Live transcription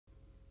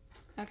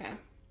Okay.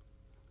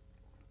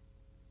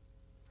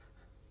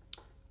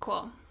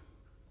 Cool.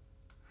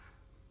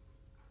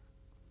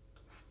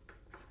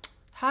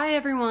 Hi,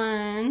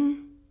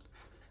 everyone.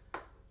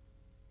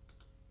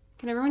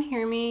 Can everyone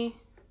hear me?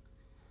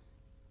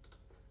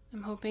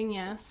 I'm hoping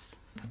yes.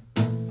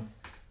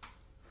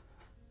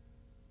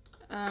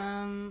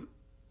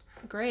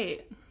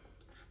 Great.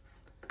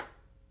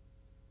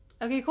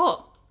 Okay,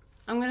 cool.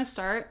 I'm gonna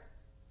start.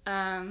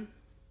 I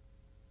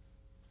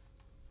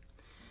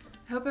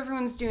hope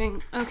everyone's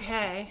doing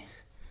okay.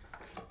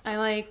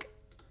 I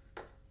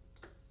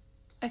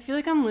feel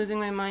like I'm losing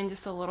my mind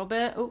just a little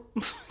bit. Oh,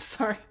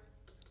 sorry.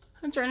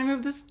 I'm trying to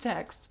move this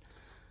text.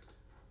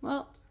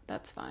 Well,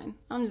 that's fine.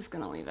 I'm just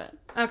gonna leave it.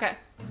 Okay.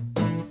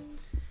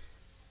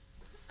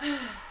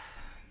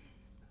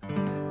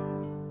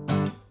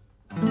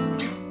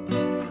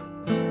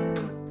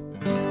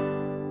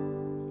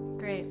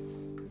 Great.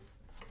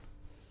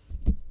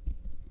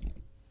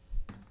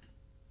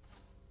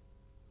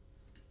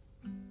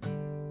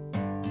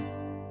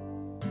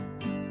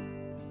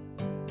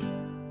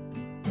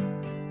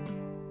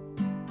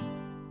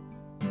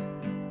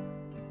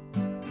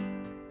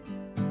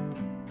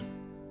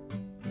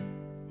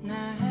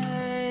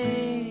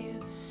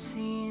 I've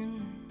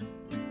seen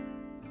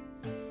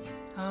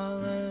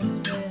all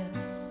of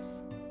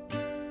this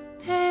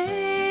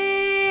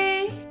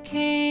taking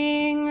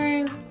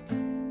root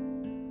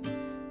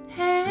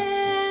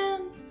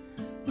and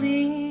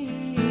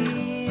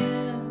leave.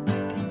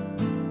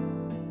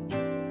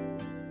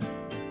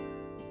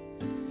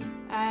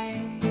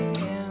 I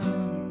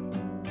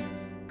am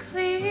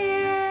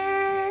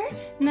clear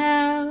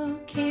now,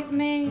 keep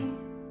me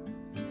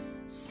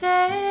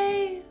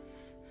safe,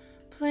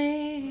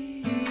 please.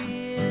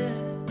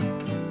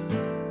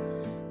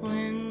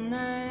 When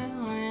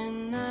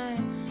I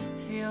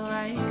feel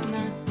like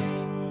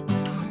nothing,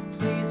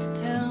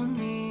 please tell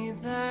me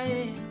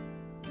that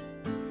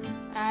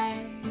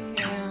I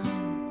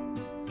am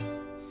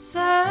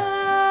something,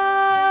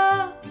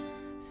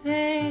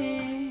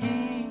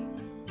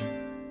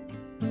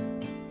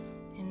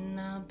 and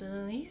I'll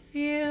believe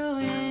you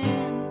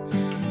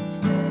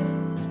instead.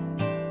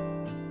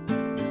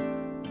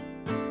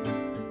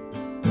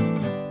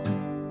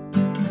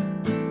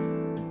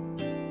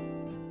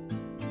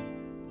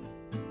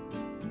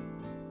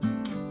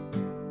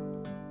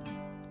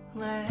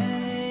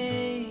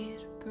 Light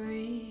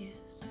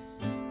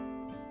breeze,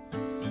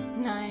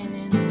 9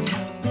 in the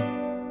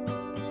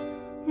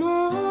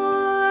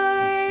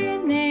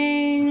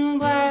morning,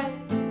 black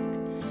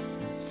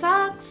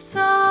socks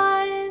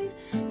on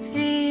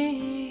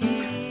feet.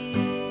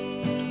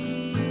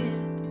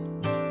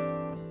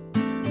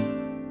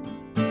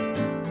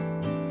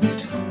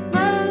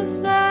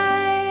 Love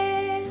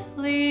that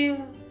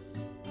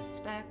leaves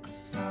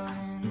specks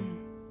on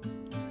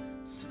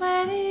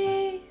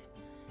sweaty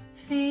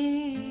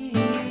feet.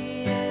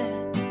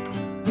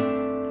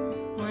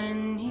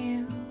 When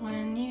you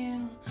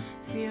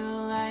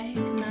feel like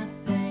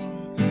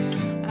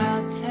nothing,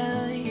 I'll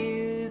tell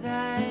you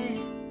that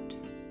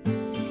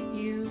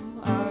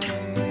you are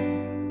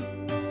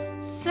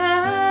something,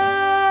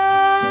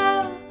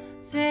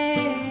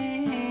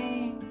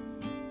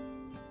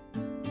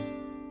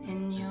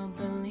 and you'll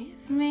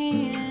believe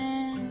me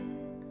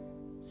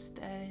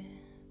instead.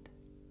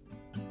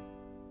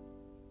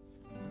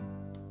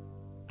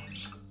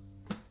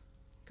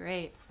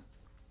 Great.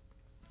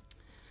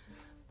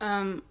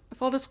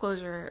 Full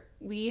disclosure,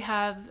 we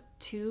have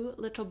 2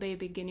 little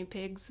baby guinea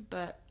pigs,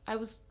 but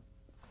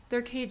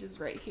their cage is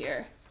right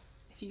here.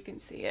 If you can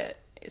see it,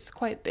 it's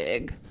quite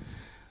big.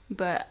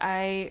 But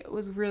I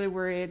was really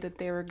worried that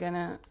they were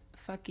gonna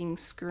fucking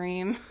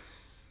scream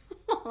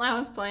while I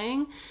was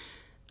playing.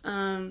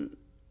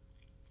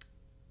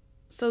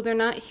 So they're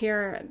not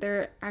here.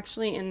 They're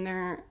actually in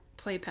their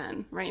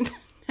playpen right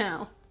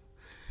now.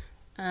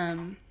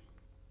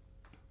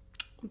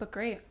 But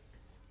great.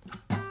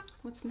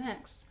 What's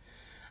next?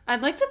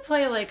 I'd like to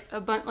play like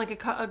a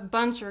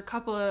bunch or a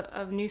couple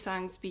of new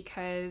songs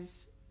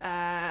because,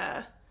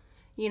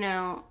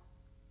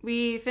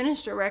 we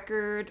finished a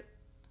record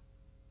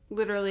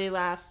literally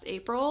last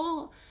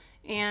April,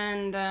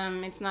 and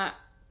it's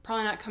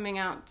probably not coming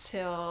out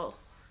till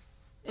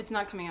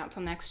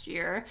next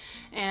year.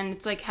 And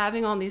it's like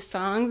having all these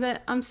songs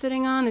that I'm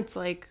sitting on. It's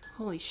like,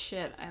 holy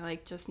shit! I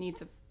just need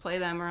to play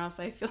them, or else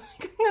I feel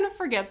like I'm gonna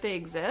forget they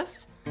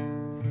exist.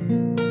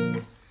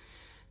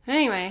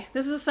 Anyway,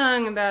 this is a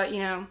song about,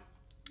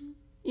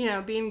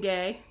 being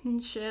gay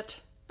and shit,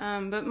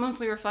 but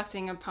mostly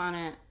reflecting upon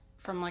it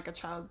from like a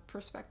child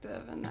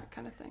perspective and that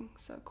kind of thing.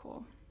 So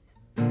cool.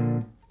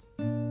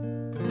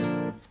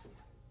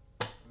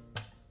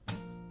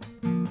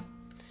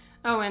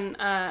 Oh, and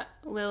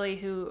Lily,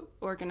 who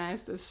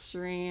organized this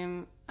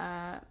stream,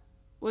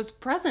 was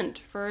present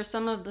for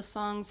some of the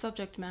song's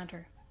subject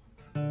matter.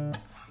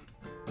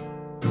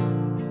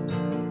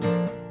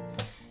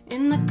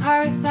 In the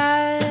car with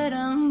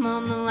Adam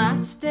on the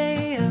last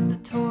day of the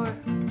tour,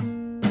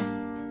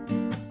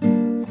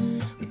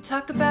 we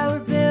talk about we're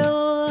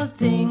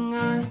building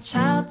our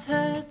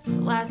childhood's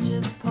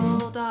latches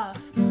pulled off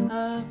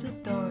of the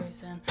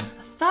doors, and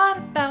I thought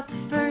about the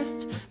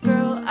first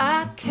girl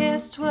I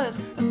kissed was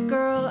a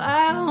girl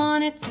I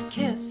wanted to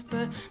kiss,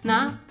 but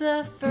not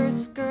the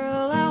first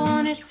girl I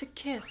wanted to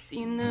kiss,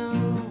 you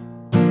know.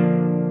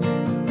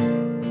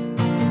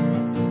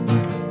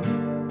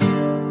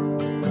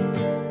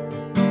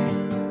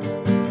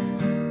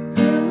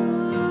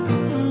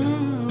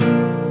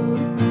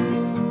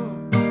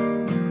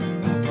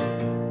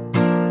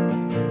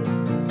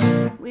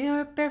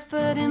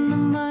 Barefoot in the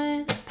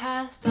mud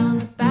path on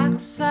the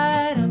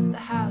backside of the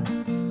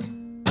house.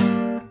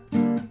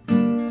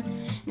 And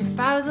if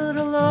I was a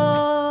little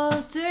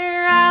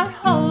older, I'd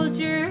hold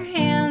your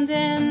hand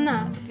and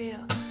not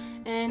feel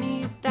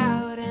any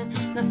doubt,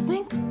 and not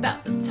think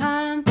about the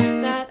time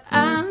that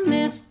I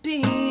missed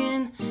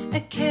being a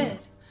kid,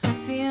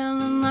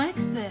 feeling like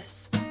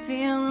this,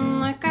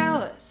 feeling like I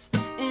was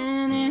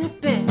in an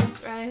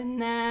abyss right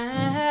now.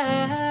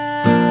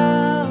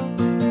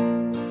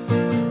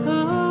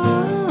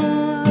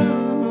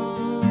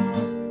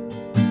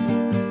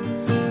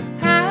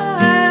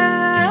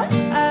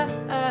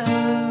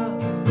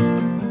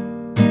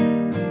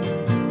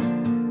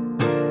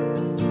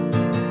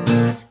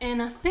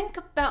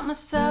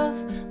 Myself,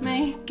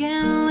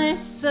 making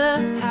lists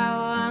of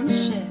how I'm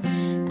shit.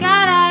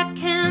 God, I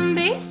can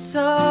be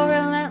so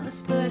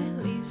relentless, but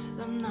at least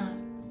I'm not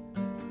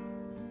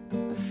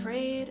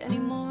afraid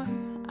anymore,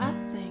 I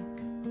think.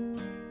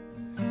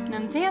 And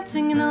I'm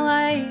dancing in the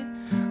light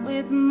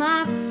with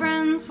my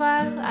friends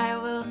while I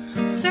will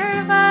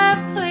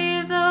survive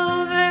plays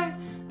over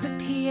the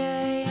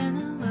PA, and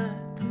I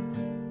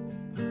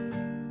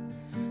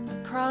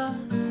look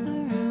across the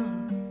room.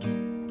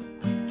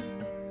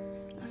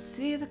 I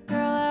see the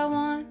girl I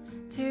want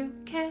to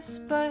kiss,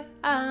 but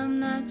I'm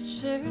not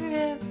sure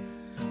if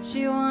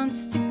she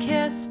wants to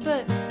kiss,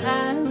 but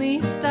at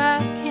least I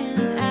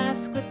can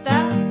ask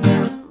without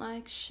feeling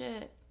like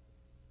shit.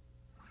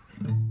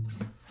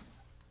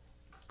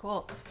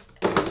 Cool.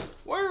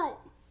 Whoa!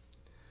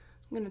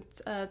 I'm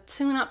gonna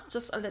tune up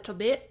just a little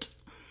bit.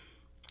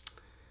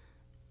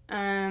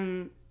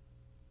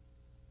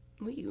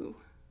 Woo.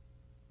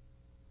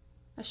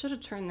 I should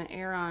have turned the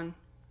air on.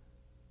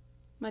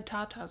 My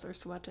tatas are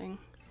sweating.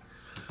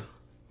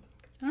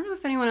 I don't know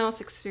if anyone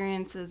else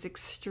experiences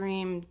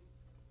extreme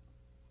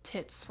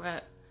tit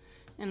sweat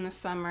in the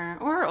summer,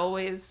 or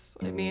always.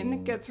 I mean,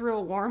 it gets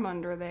real warm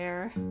under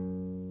there.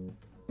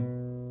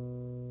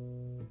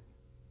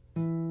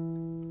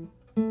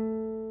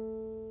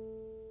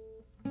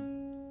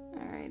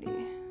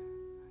 Alrighty.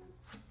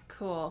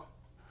 Cool.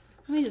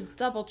 Let me just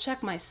double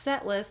check my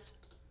set list.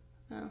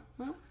 Oh,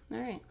 well,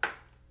 alright.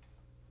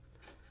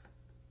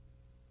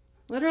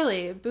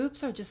 Literally,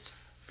 boobs are just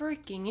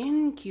freaking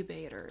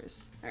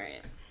incubators. All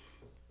right.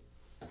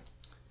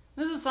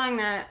 This is a song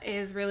that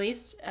is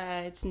released.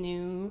 It's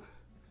new.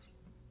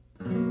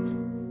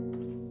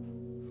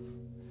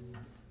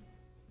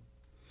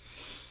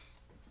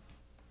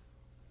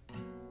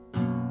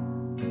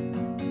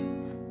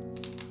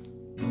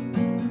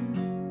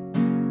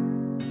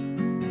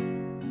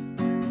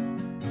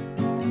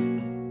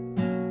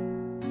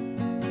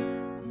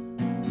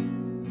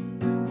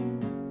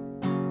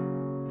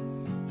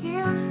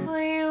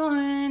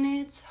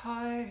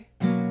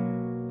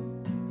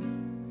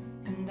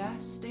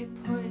 Stay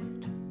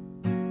put.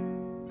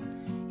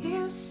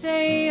 You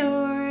say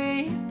you're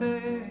a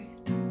bird,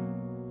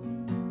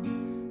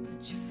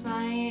 but you're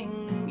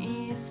flying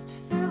east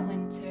for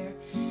winter,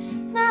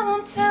 and I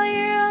won't tell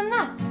you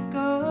not to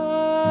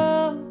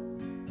go.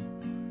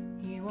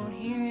 You won't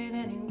hear it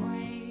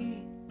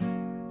anyway.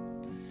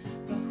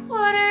 But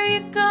what are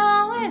you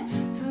going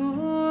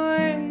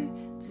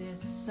towards is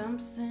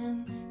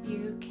something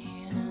you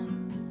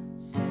can't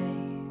say.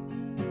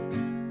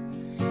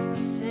 I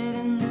sit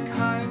in the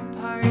car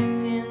parked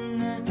in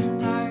the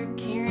dark,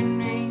 hearing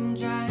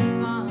raindrop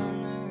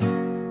on the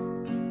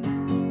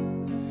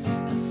roof.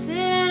 I sit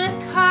in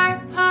a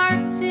car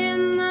parked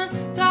in the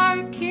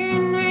dark,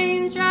 hearing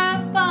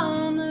raindrop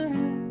on the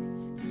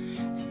roof.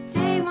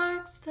 Today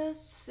marks the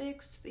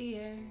 6th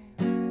year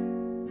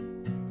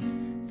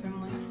from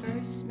when I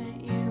first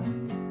met you.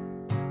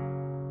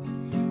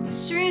 A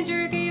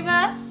stranger gave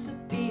us a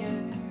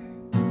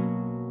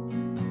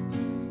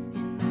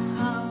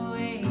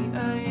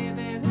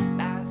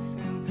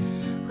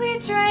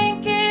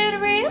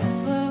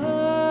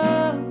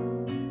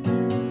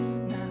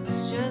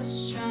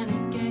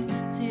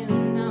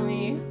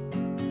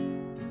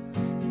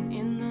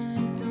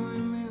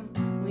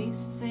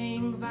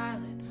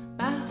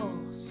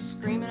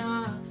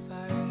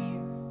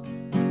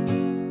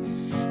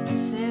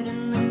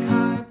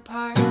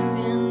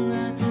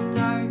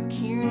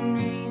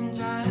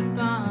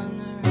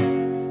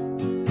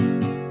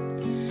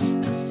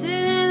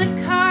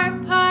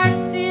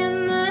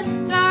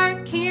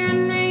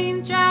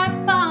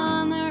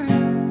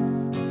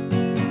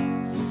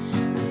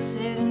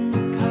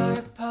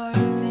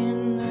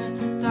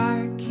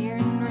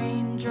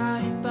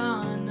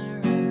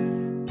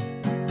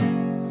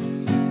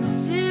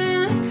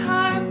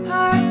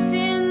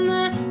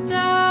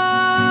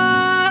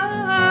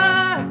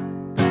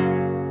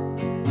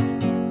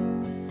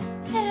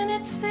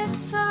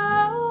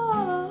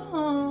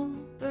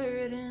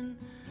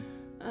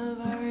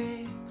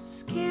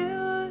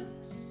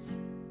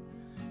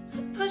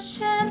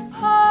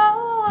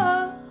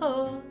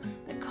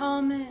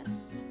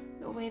just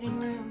the waiting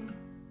room.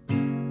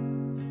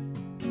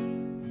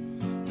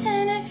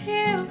 And if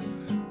you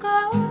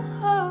go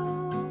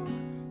home,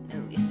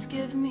 at least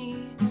give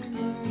me a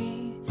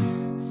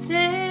reason.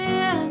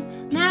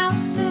 Now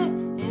sit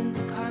in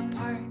the car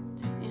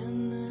parked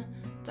in the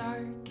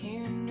dark,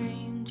 hearing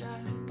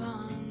raindrop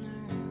on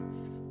the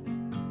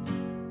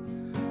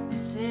roof.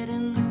 Sit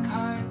in the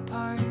car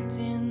parked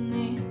in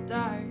the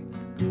dark.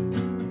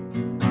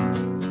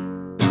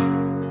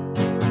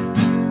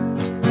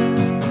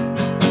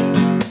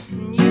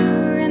 And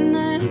you're in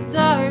the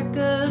dark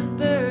of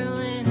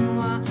Berlin,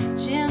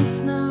 watching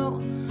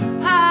snow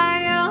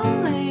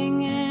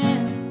piling,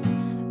 and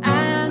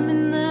I'm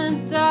in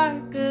the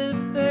dark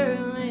of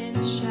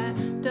Berlin,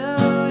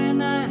 shadow,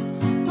 and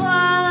I'm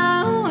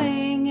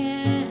wallowing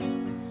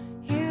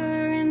in.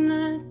 You're in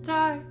the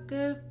dark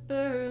of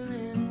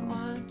Berlin,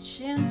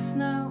 watching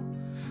snow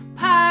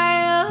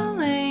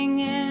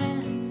piling,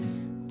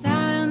 and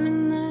I'm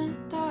in the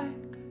dark.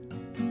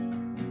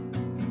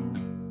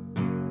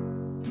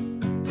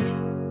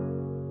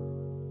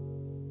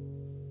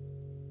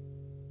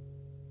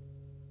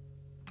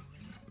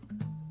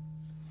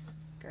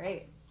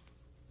 Great.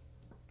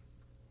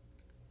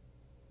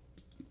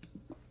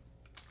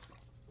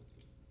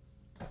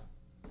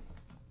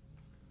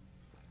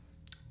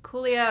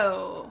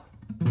 Coolio.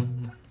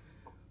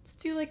 Let's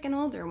do like an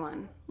older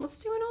one.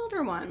 Let's do an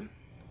older one.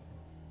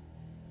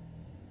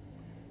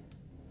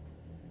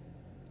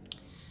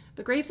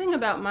 The great thing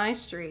about my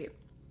street,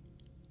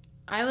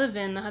 I live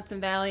in the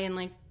Hudson Valley, in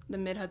like the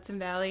mid-Hudson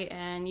Valley,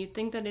 and you'd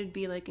think that it'd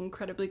be like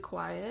incredibly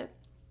quiet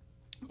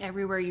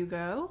everywhere you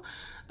go.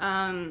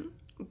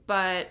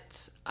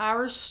 But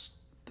our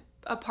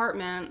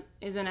apartment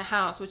is in a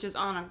house which is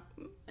on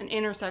an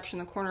intersection,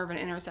 the corner of an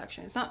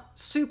intersection. It's not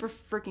super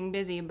freaking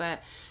busy,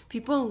 but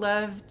people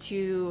love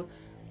to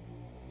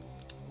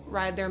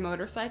ride their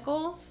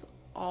motorcycles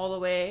all the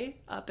way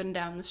up and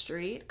down the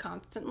street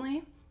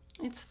constantly.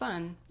 It's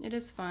fun. It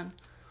is fun.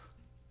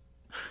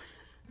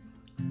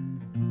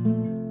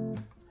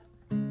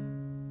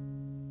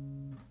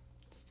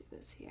 Let's do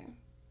this here.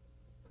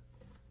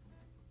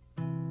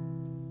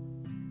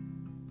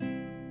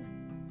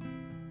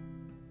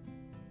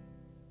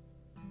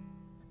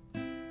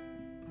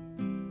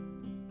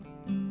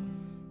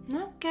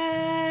 I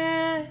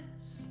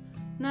guess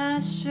I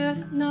should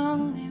have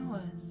known it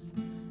was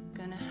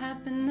gonna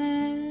happen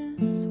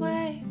this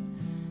way.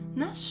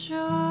 Not sure,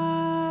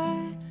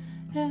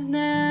 have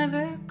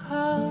never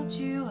called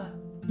you up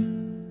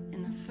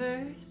in the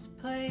first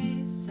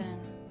place, and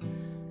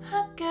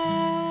I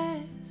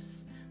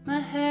guess my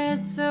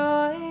head's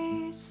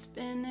always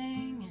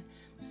spinning in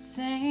the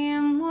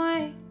same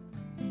way.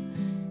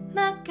 And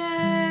I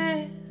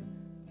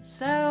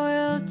guess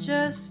I will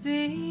just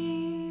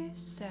be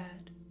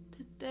sad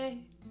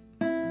today.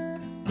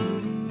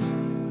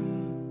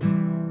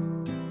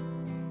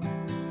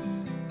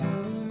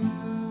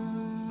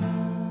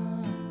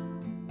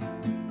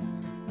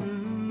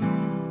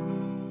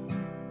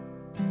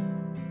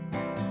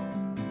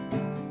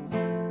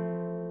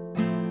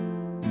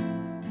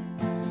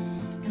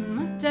 And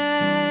my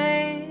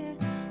dad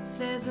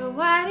says, oh,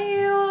 why do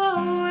you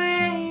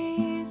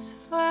always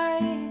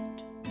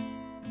fight?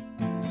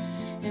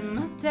 And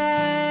my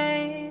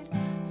dad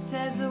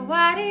says, oh,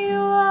 why do you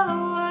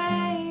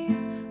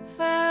always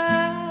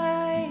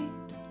fight?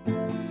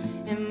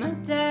 And my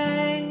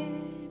dad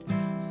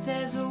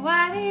says, oh,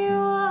 why do you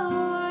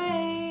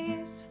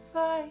always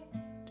fight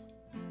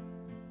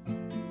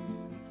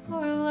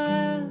for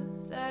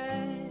love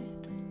that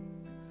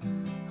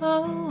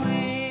always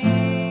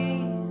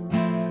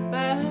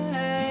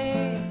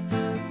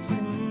bites?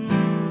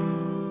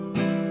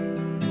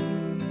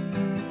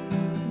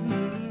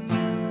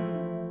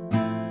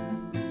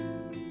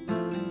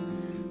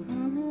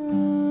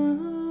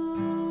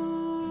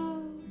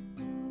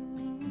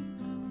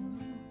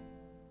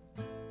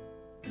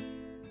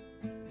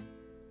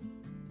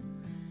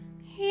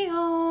 He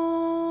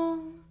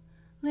only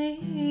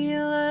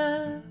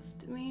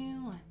loved me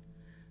when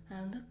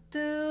I looked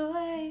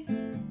away,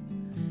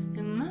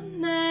 and my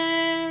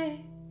neck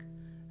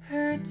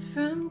hurts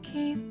from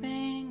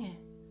keeping it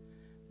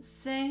the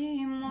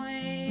same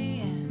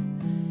way.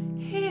 And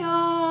he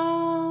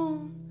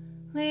only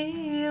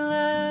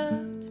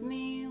loved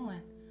me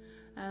when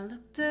I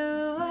looked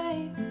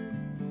away,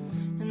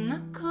 and I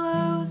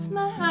close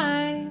my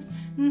eyes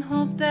and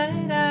hope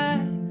that I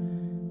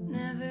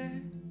never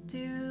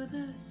do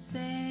the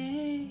same.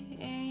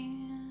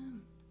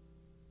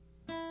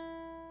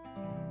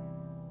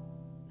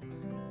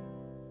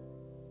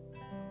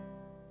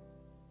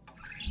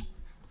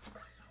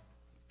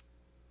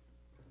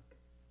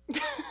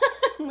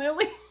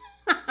 Lily?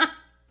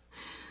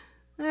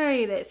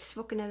 Alright, it's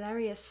fucking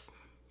hilarious.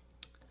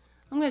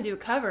 I'm gonna do a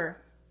cover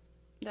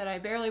that I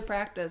barely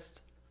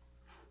practiced,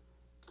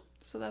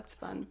 so that's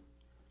fun.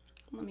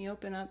 Let me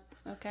open up.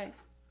 Okay.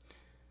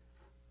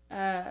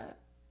 Alright.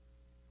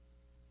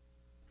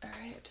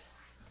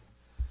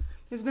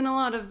 There's been a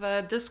lot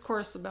of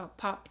discourse about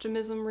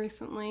poptimism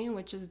recently,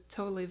 which is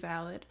totally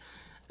valid.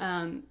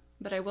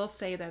 But I will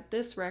say that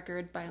this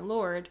record by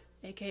Lorde,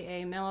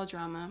 aka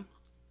Melodrama,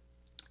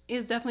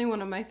 is definitely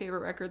one of my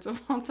favorite records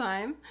of all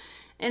time.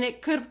 And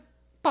it could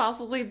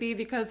possibly be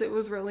because it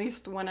was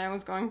released when I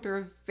was going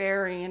through a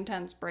very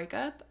intense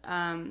breakup.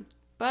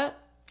 But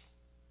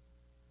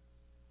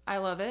I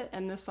love it,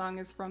 and this song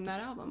is from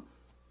that album.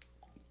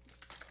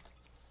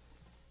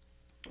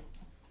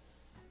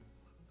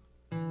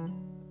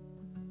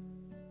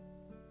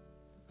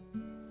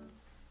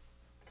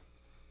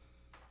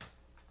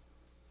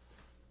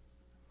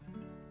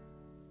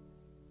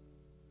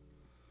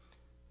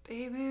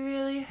 Baby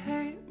really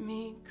hurt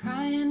me,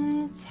 crying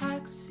in the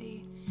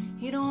taxi.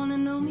 He don't wanna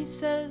know me,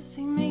 says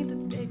he made the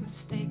big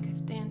mistake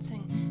of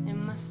dancing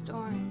in my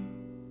storm.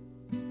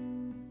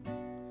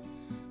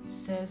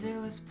 Says it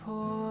was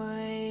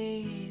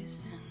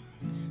poison,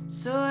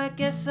 so I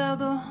guess I'll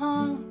go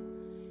home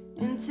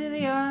into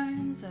the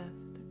arms of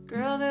the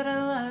girl that I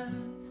love,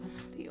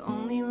 the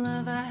only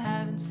love I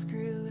haven't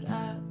screwed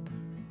up.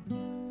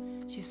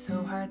 She's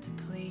so hard to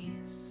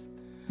please,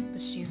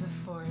 but she's a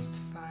forest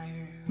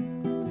fire.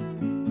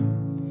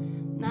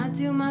 And I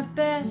do my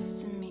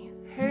best to meet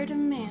her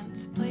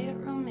demands, play at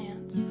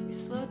romance, we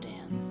slow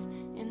dance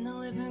in the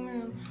living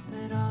room,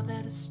 but all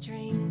that a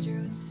stranger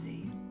would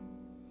see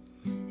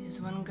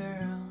is one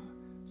girl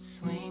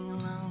swaying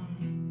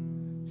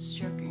alone,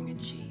 stroking a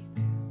cheek.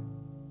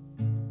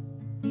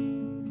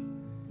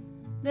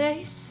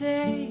 They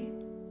say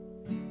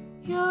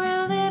you're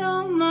a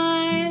little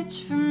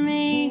much for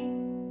me,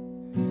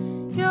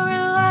 your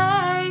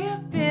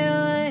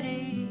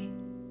reliability,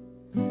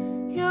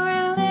 you're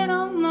a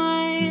little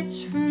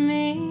much for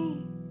me.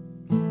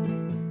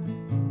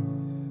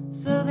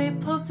 So they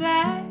pull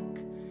back,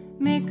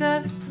 make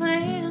other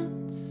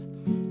plans.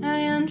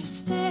 I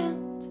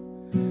understand,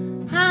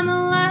 I'm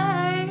a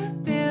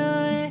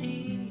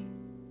liability,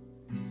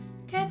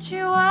 get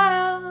you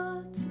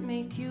wild to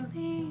make you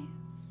leave.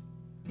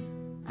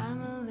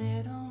 I'm a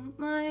little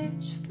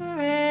much for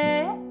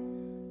everyone.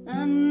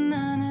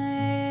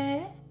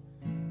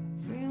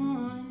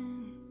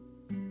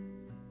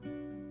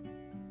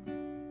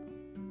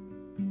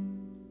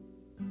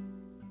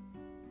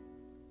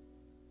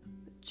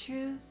 The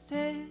truth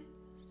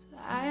is,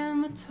 I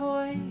am a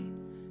toy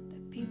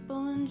that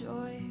people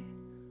enjoy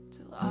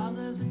till all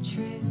of the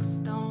tricks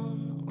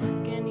don't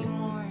work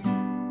anymore.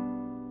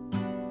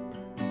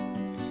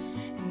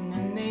 And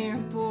then they're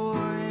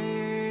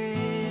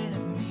bored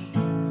of me.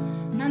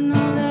 And I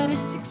know that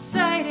it's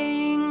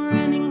exciting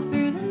running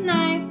through the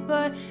night,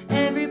 but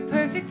every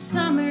perfect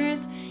summer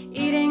is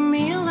eating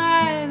me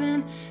alive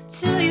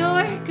until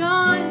you're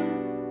gone.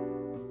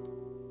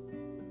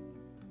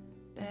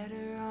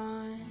 Better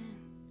on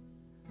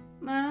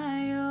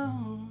my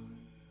own.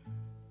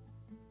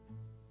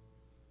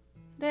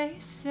 They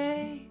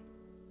say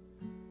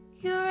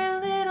you're a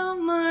little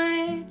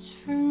much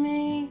for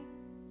me,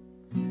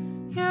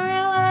 your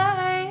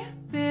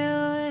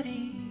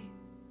reliability,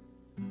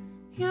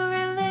 you're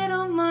a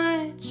little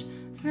much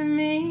for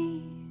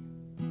me.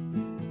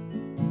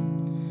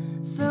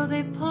 So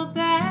they pull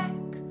back,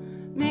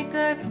 make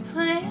other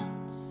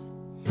plans,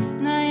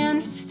 and I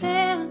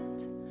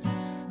understand,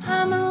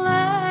 I'm a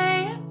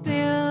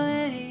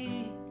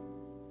liability,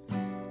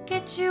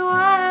 get you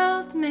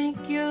wild,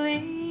 make you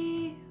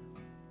leave.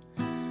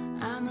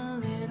 I'm a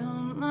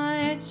little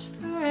much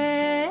for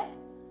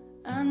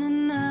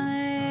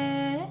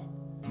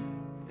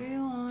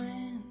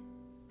everyone.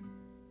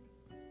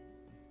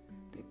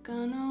 They're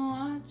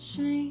gonna watch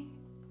me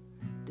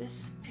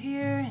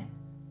disappearing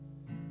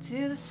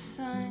to the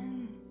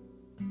sun.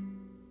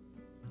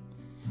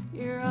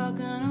 You're all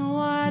gonna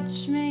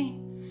watch me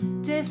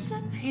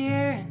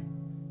disappearing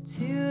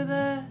to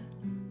the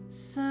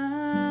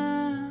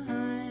sun.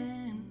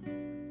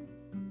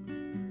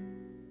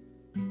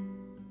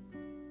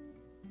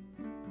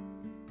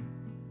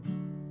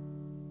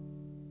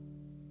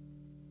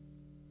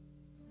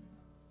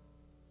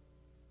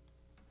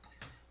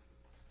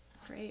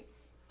 Great.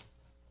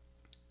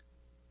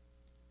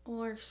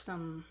 Or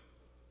some.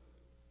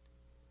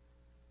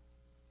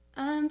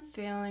 I'm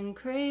feeling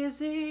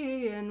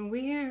crazy and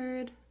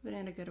weird, but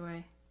in a good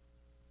way.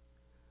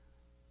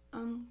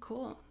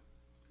 Cool.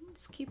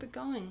 Let's keep it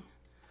going.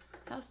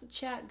 How's the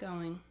chat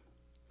going?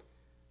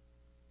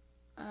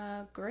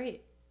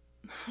 Great.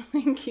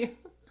 Thank you.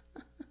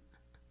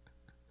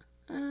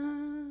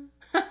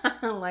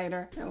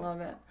 Lighter. I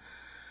love it.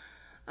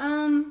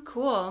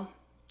 Cool.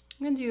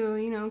 I'm gonna do,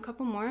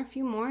 a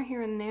few more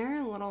here and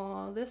there, a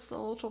little this, a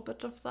little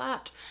bit of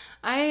that.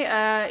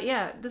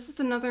 This is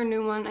another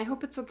new one. I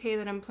hope it's okay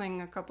that I'm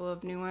playing a couple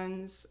of new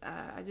ones.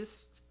 I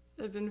just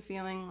have been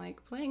feeling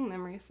like playing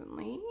them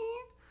recently.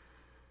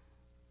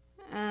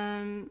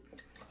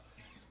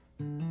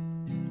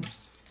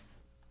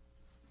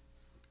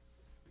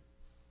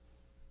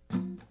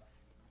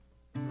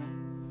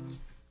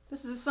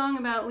 This is a song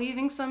about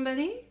leaving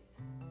somebody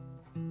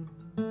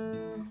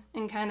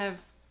and kind of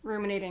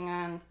ruminating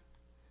on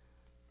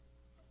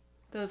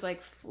those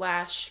like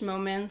flash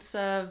moments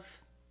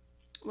of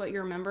what you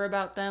remember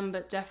about them,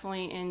 but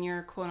definitely in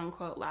your quote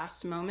unquote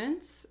last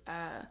moments.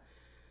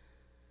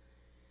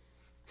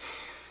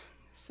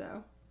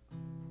 So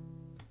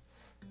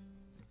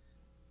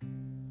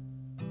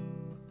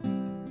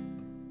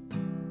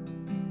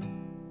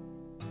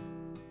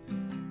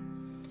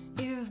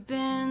you've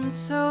been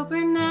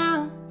sober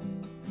now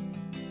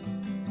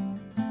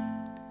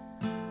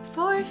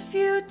for a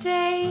few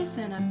days,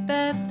 and I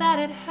bet that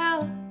it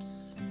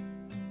helps.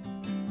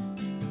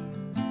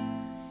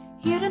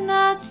 You did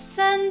not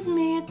send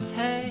me a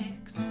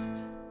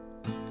text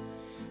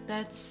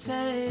that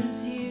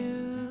says you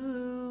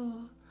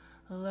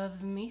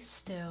love me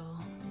still.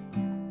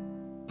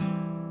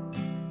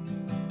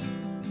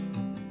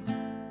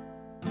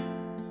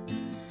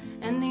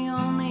 And the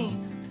only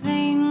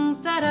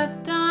things that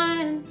I've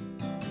done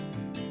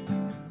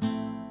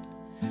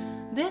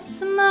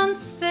this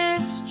month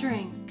is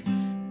drink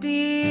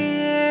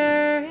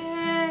beer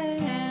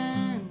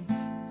and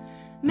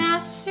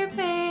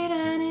masturbate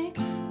and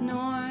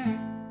ignore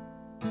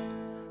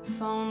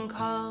phone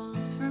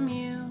calls from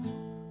you.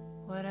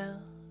 What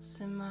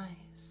else am I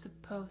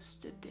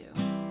supposed to do?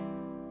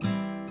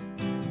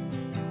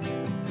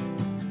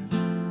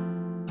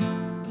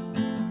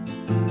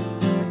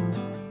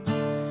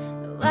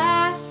 The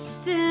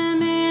last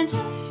image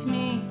of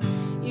me,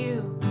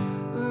 you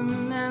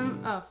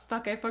remember. Oh,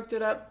 fuck, I fucked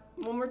it up.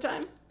 One more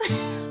time.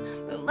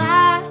 The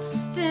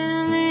last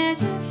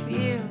image of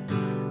you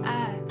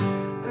I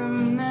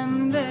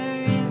remember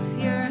is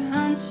your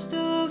hunched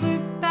over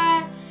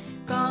back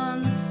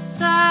on the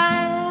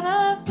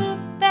side of the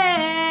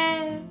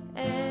bed,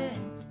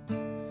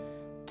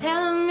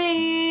 telling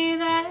me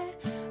that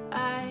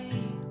I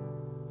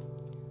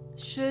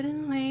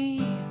shouldn't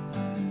leave.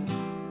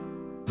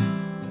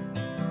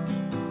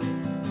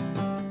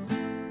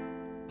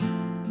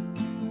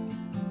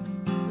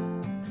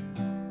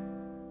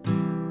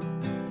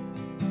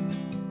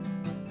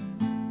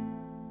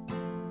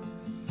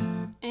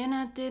 And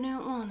I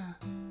didn't wanna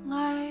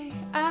lie,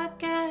 I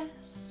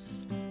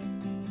guess,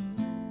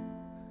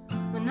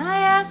 when I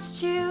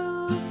asked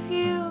you if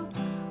you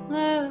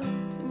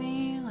loved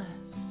me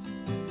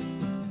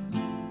less.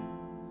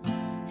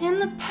 In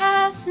the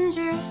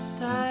passenger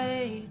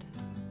side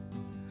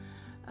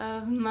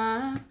of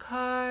my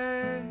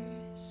car,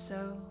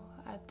 so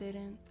I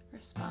didn't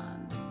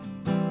respond.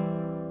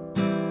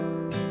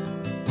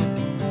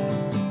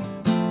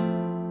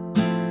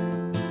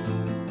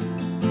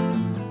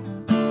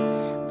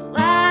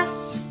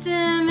 Last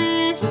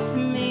image of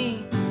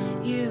me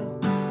you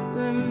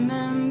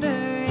remember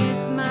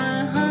is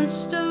my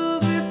hunched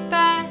over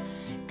back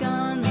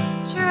on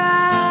the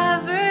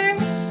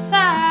driver's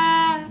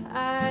side,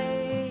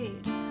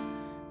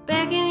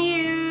 begging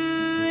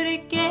you to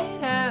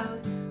get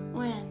out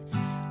when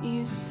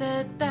you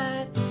said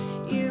that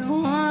you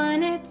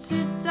wanted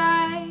to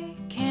die.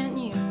 Can't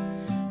you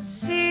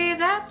see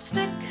that's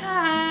the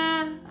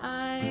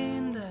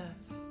kind of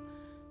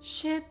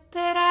shit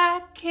that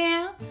I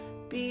can't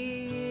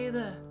be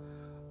the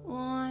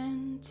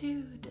one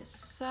to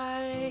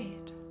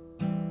decide?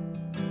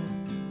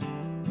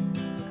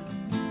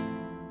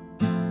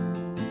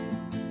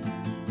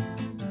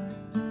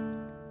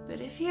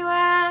 But if you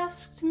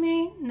asked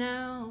me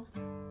now,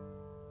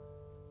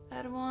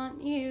 I'd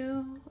want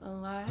you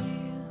alive.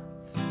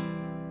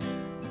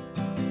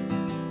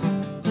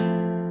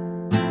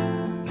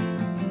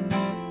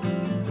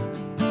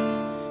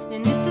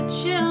 And it's a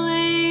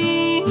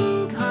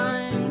chilling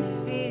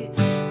confidence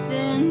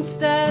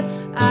that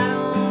I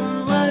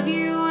don't love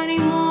you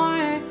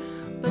anymore,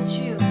 but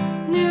you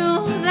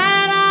knew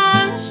that,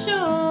 I'm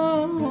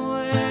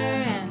sure.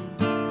 And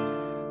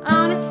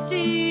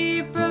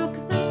honesty broke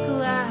the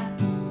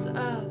glass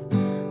of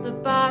the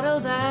bottle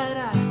that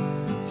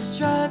I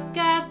struck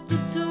at the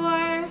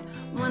door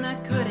when I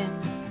couldn't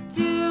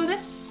do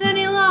this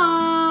any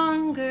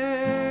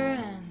longer.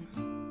 And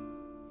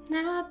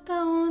now I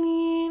don't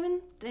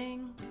even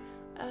think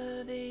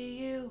of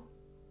you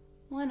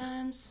when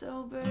I'm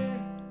sober.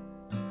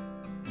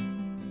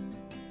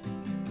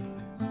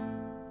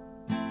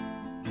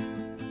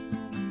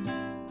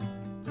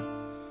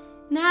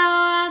 Now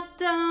I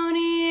don't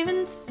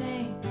even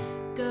think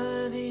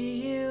of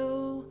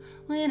you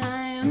when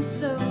I am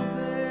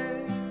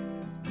sober.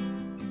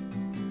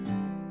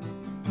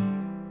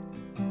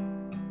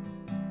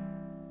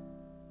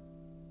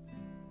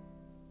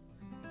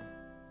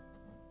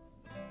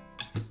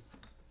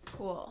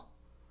 Cool.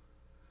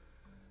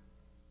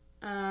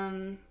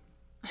 I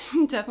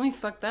definitely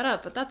fucked that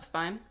up, but that's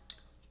fine.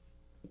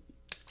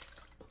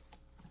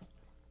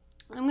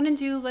 I'm gonna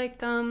do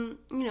like,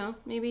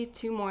 maybe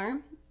two more,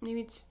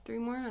 maybe three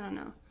more, I don't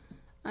know.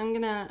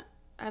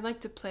 I'd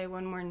like to play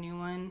one more new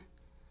one.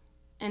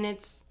 And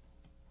it's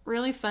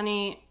really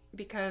funny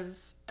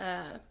because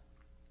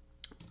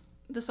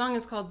the song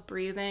is called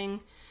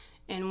Breathing,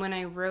 and when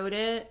I wrote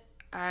it,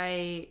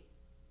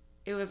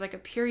 it was like a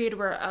period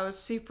where I was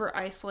super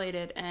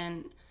isolated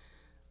and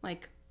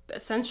like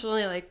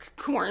essentially like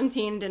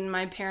quarantined in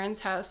my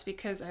parents' house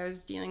because I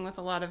was dealing with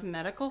a lot of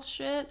medical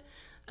shit.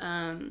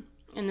 And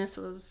this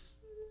was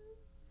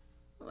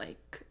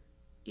like,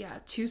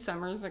 2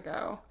 summers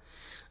ago.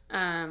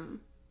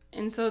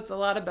 And so it's a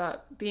lot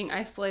about being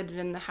isolated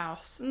in the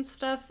house and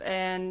stuff,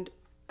 and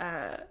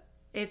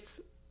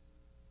it's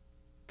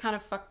kind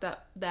of fucked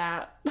up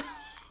that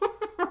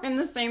we're in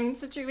the same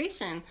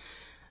situation.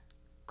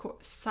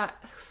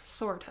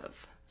 Sort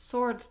of.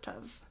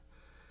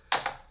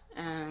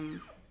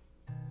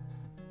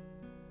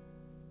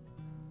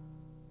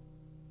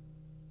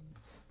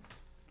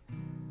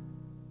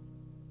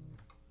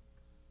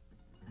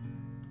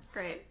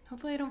 Great.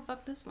 Hopefully I don't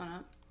fuck this one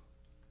up.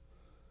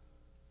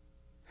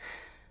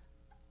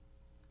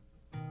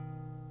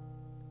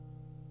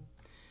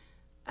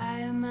 I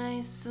am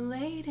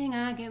isolating,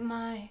 I get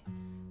my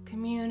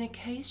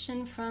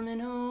communication from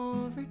an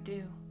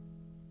overdue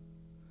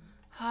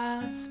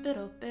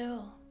hospital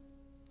bill.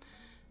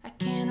 I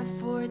can't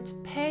afford to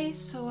pay,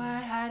 so I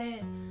hide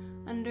it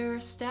under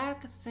a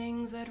stack of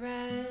things I'd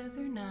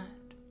rather not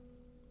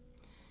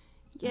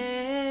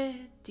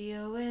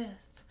deal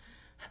with.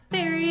 I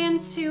bury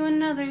into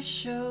another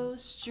show,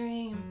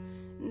 stream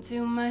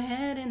into my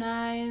head, and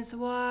eyes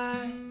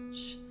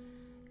watch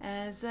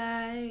as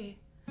I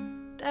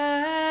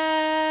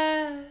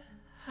die.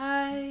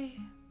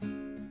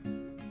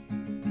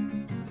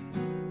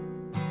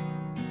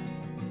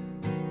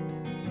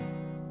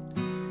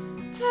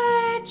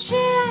 Touch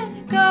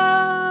and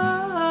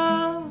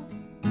go,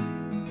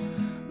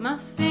 my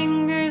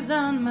fingers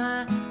on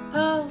my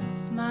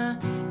pulse, my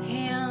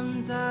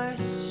hands are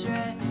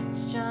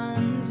stretched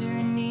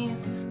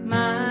underneath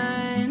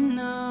my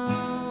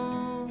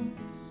nose.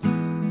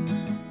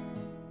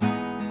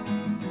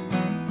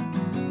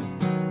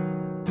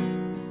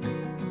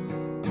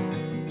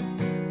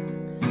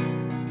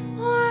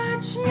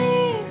 Watch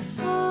me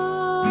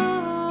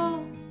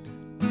fold,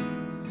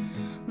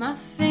 my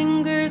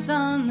fingers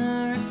on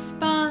the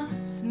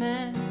response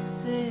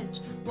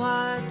message,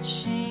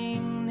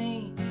 watching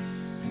the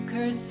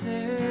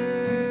cursor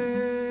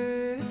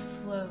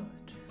float.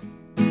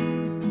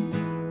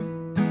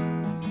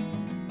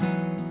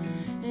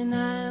 And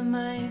I'm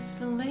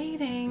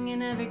isolating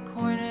in every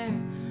corner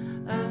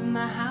of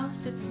my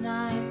house. It's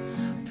not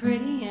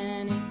pretty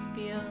and it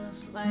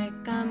feels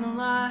like I'm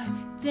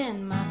locked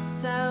in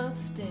myself.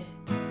 Did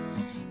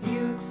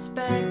you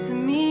expect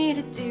me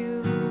to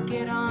do?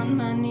 Get on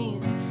my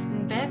knees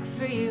and beg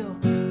for you.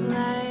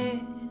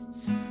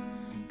 Let's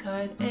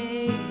cut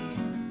a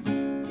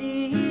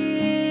deal.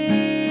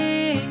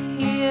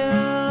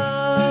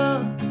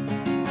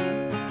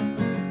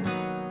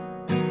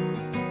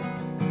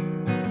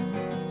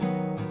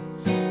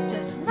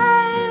 Just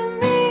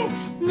let me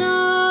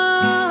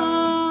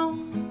know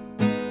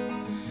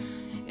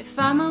if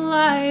I'm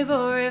alive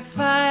or if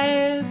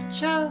I've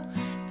choked.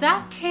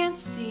 I can't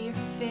see your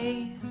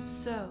face,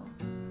 so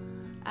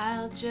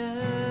I'll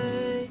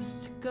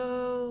just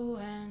go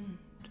and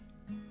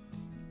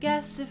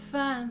guess if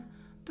I'm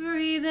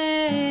breathing.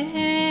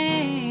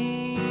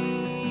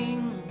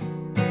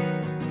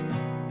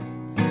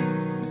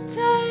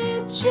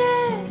 Touch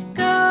and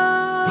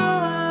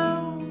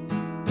go,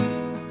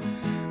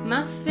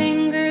 my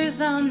fingers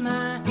on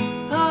my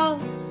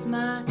pulse,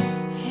 my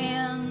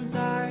hands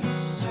are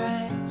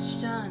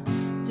stretched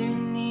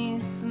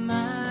underneath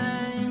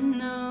my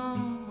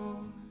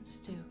nose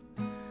to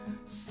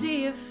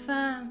see if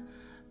I'm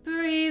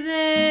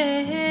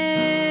breathing.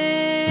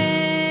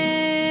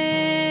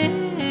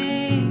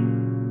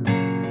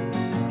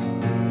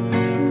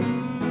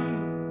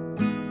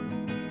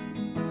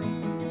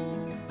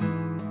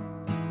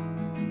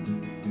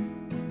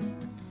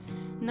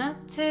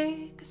 Not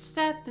take a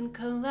step and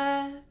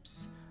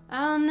collapse.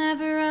 I'll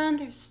never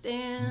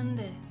understand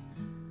it.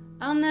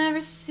 I'll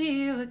never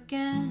see you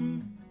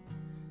again.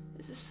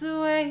 Is this the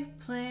way you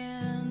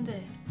planned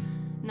it?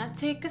 Not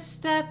take a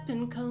step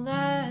and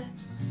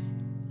collapse.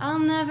 I'll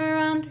never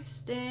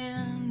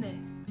understand it.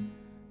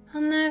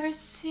 I'll never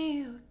see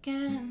you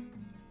again.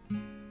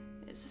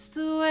 Is this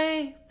the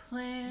way you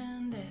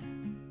planned it?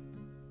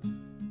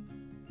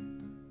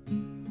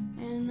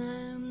 And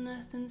I'm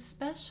nothing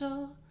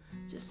special,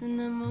 just an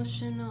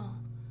emotional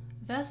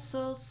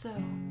vessel, so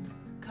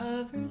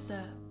covers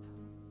up,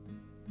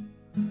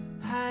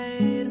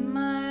 hide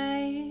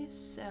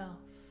myself.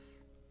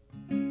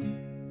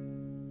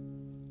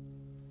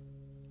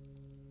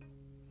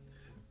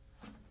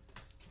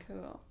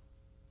 Cool.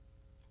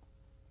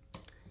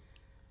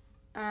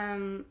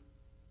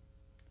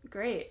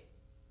 Great.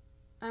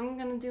 I'm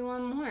gonna do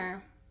one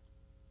more.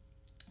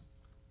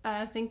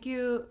 Thank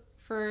you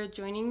for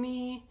joining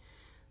me.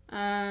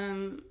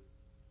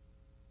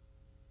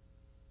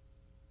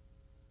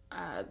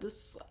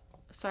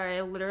 Sorry,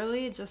 I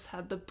literally just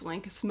had the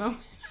blankest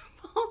moment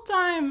of all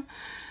time.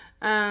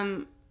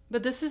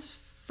 But this is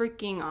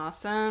freaking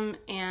awesome,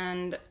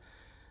 and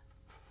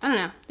I don't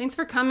know. Thanks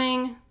for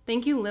coming.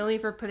 Thank you, Lily,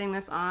 for putting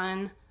this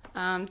on.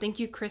 Thank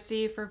you,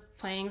 Chrissy, for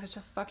playing such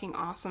a fucking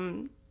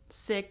awesome,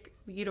 sick,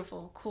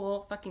 beautiful,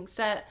 cool fucking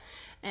set.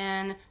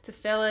 And to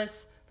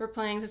Phyllis for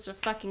playing such a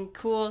fucking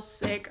cool,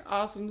 sick,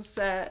 awesome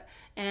set.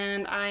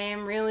 And I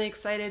am really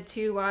excited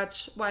to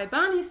watch Why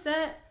Bonnie's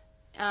set.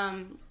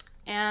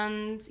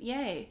 And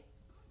yay.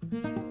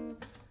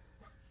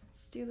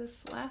 do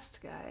this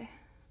last guy.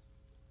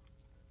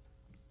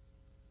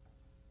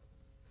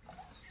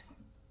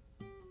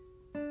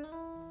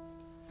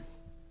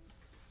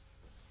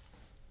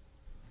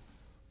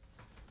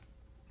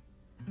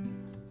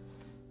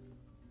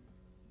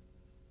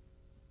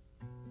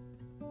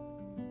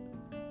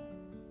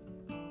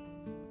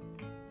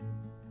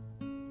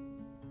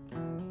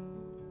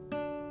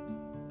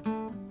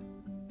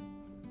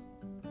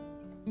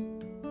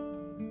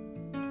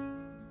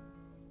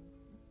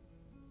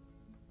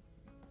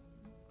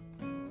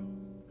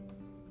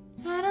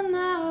 I don't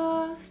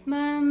know if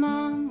my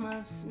mom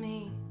loves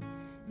me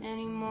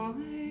anymore.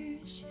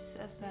 She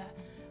says that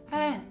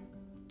I am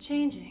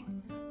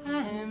changing.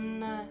 I am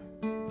not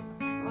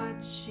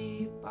what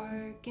she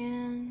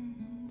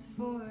bargained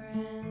for.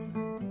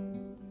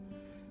 And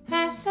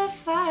I set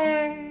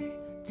fire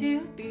to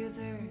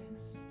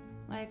abusers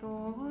like a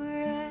war.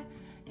 I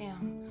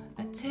am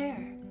a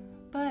terror,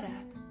 but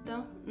I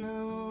don't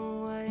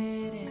know what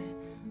it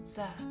is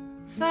I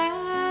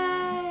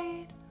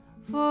fight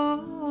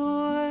for.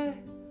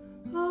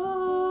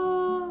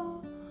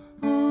 Ooh,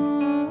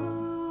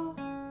 ooh.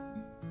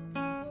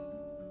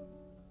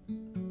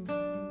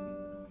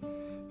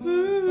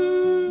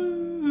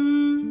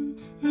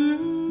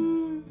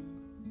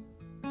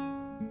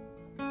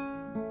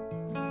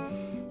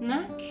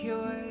 Not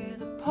cure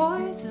the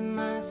pores in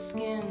my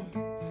skin.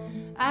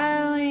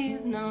 I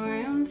leave no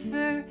room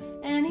for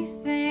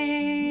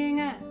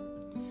anything. I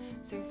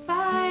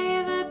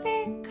survive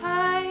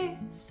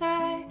because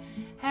I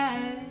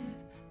have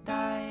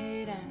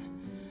died,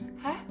 and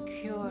I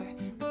cure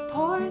the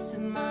pores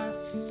in my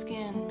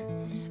skin.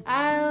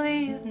 I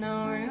leave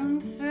no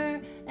room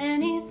for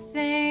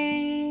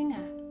anything. I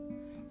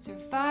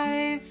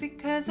survive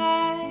because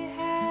I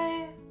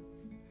have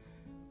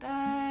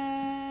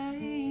died.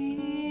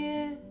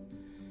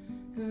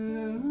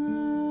 Ooh.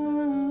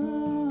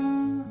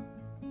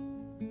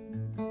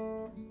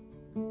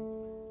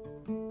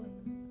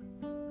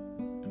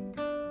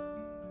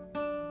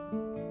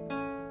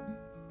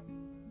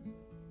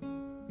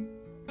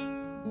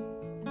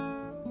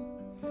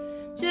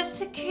 Just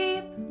to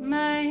keep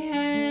my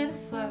head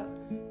afloat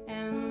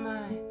and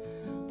my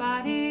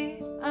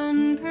body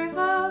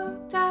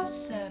unprovoked, I'll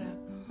set up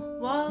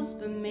walls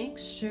but make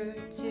sure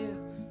to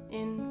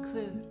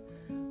include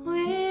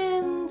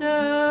windows.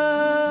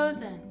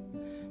 And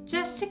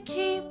just to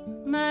keep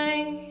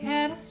my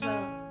head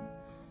afloat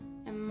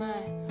and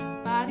my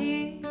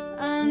body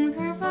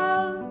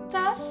unprovoked,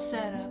 I'll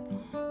set up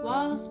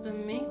walls but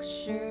make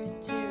sure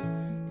to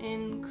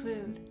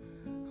include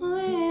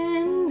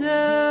windows.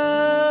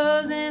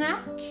 And I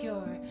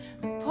cure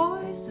the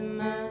pores in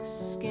my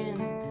skin.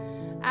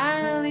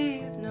 I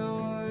leave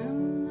no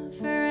room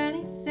for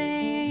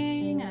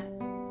anything. I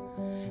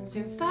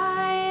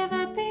survive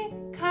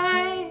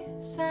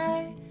because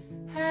I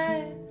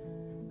had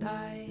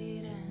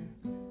died. And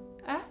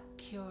I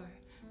cure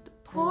the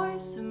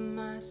pores in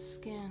my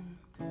skin.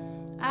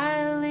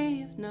 I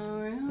leave no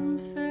room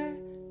for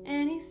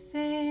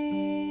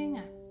anything.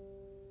 I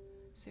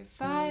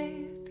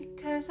survive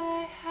because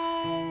I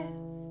have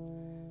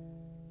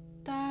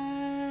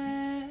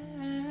died.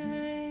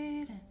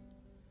 And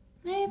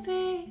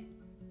maybe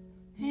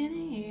in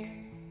a year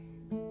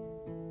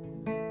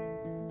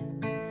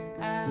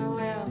I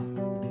will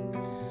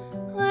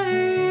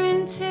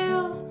learn to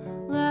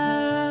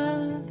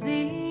love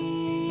the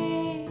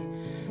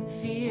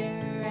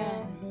fear.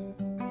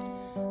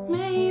 And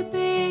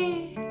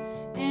maybe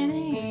in a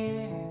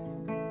year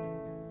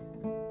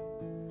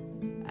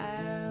I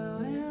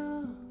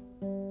will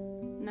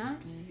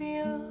not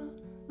feel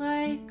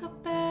like a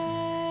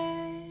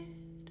bad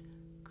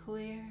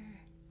queer.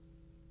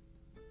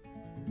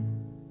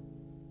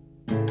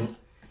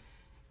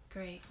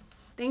 Great.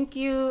 Thank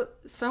you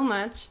so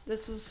much.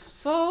 This was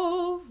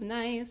so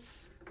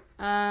nice.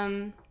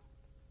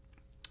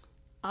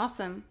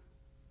 Awesome.